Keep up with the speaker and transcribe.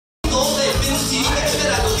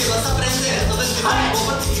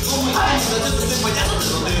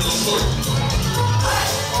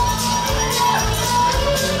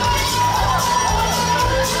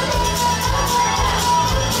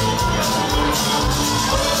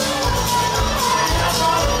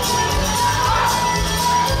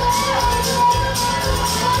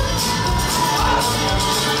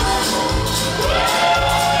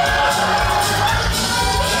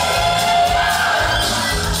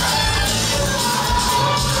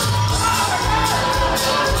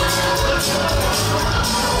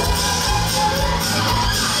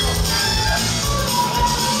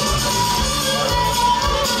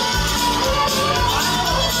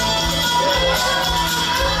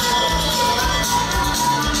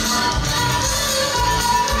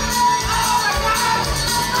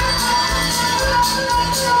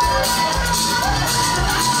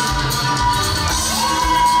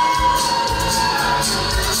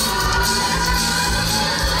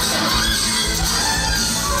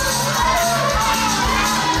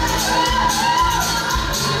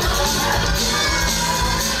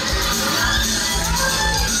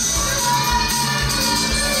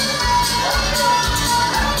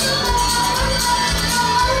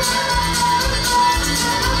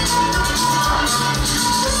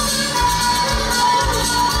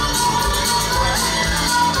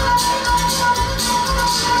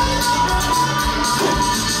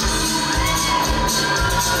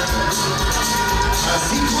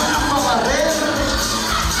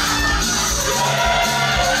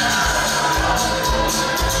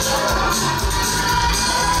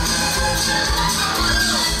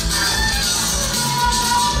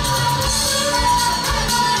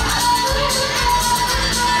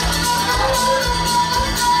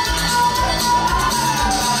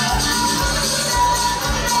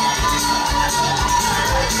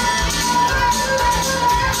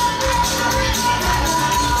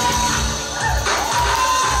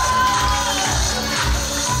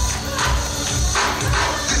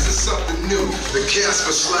The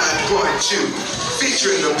Casper Slide Part 2,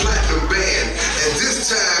 featuring the Platinum Band, and this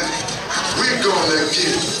time we're gonna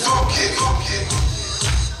get funky, funky,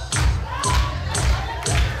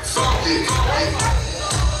 funky.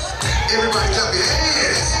 Everybody clap your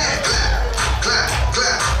hands, clap, clap,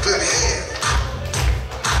 clap, clap your hands,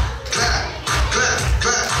 clap, clap,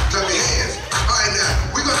 clap, clap your hands. All right, now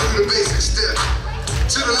we're gonna do the basic step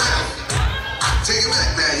to the left. Take it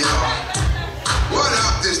back now, y'all. One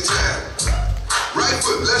hop this time. Right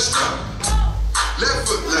foot, let's stop. Left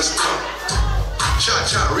foot, let's stop.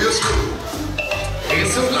 Cha-cha, real smooth.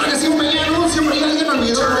 Eso, claro que sí, un pequeño anuncio, por ahí alguien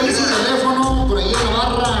olvidó por ahí su teléfono, por ahí en la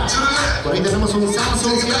barra. Por ahí tenemos un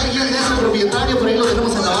Samsung, si alguien es el propietario, por ahí lo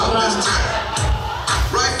tenemos en la barra.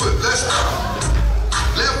 Right foot, let's stop.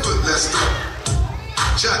 Left foot, let's stop.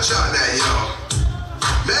 Cha-cha now, y'all.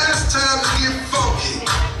 Now it's time to get funky.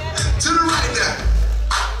 To the right now.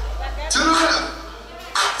 To the left.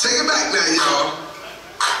 Take it back now, y'all.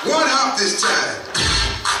 One hop this time.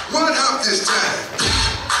 One hop this time.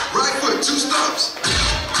 Right foot, 2 stumps.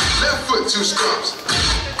 Left foot, 2 stumps.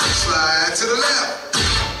 Slide to the left.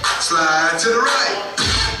 Slide to the right.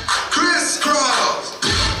 Crisscross.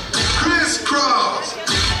 Crisscross.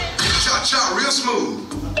 Cha-cha, real smooth.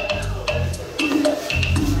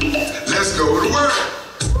 Let's go to work.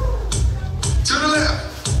 To the left.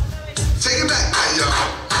 Take it back now,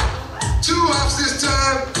 y'all. 2 hops this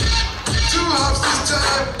time. 2 hops this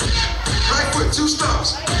time. Right foot, 2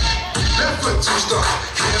 stumps. Left foot, 2 stumps.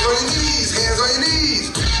 Hands on your knees. Hands on your knees.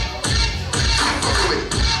 Keep fucking with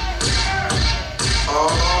it. Oh,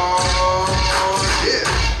 yeah.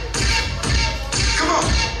 Come on.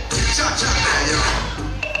 Cha-cha now, y'all.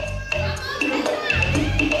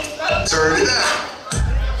 Turn it out.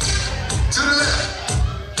 To the left.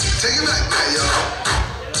 Take it back now, y'all.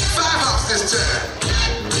 5 hops this time.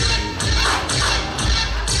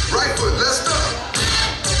 Right foot, let's stop.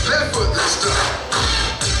 Left foot, let's stop.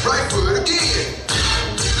 Right foot again.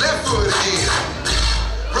 Left foot again.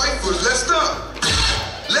 Right foot, let's stop.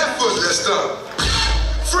 Left foot, let's stop.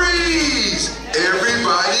 Freeze!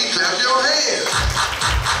 Everybody clap your hands.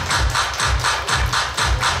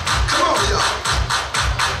 Come on, y'all.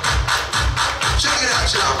 Check it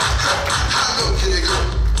out, y'all. How low can you go?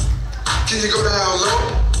 Can you go down low?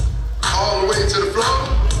 All the way to the floor?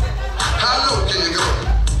 How low can you go?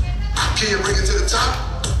 Can you bring it to the top?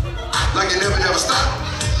 Like you never stop?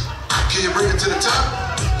 Can you bring it to the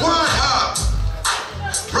top? 1,